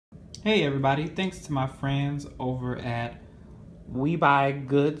Hey everybody, thanks to my friends over at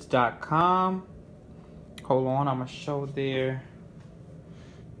WeBuyGoods.com. Hold on, I'm gonna show there.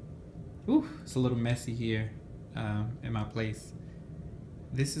 Ooh, it's a little messy here in my place.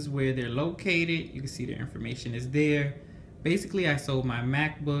 This is where they're located. You can see their information is there. Basically, I sold my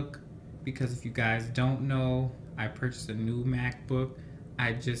MacBook because if you guys don't know, I purchased a new MacBook.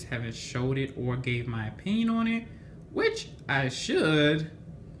 I just haven't showed it or gave my opinion on it, which I should.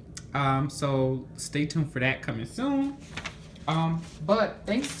 So stay tuned for that coming soon. But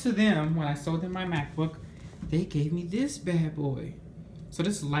thanks to them, when I sold them my MacBook, they gave me this bad boy. So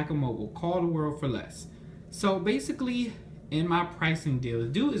this is Lycamobile, call the world for less. So basically, in my pricing deal, the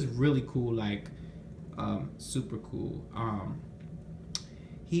dude is really cool, like super cool.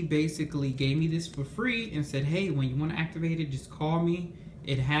 He basically gave me this for free and said, hey, when you want to activate it, just call me.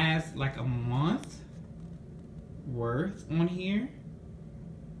 It has like a month worth on here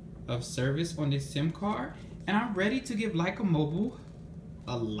of service on this SIM card, and I'm ready to give Lycamobile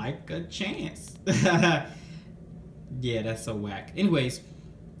a chance. Yeah, that's so whack. Anyways,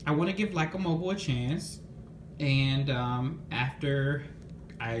 I want to give Lycamobile a chance, and after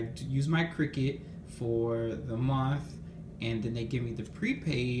I use my Cricket for the month, and then they give me the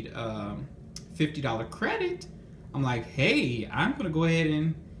prepaid $50 credit, I'm like, hey, I'm gonna go ahead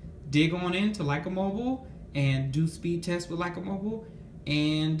and dig on into Lycamobile and do speed tests with Lycamobile.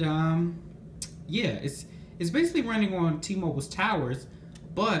 And yeah, it's basically running on T-Mobile's towers,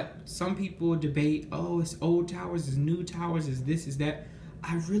 but some people debate, oh, it's old towers, it's new towers, it's this, is that.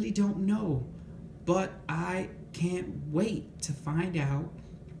 I really don't know, but I can't wait to find out.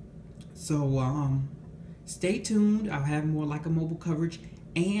 So stay tuned. I'll have more Lycamobile coverage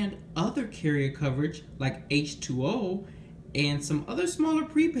and other carrier coverage like H2O and some other smaller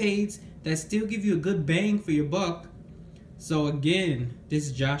prepaids that still give you a good bang for your buck. So again, this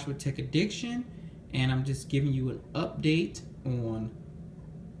is Josh with Tech Addiction, and I'm just giving you an update on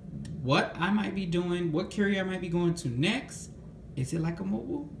what I might be doing, what carrier I might be going to next. Is it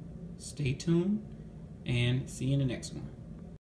Lycamobile? Stay tuned, and see you in the next one.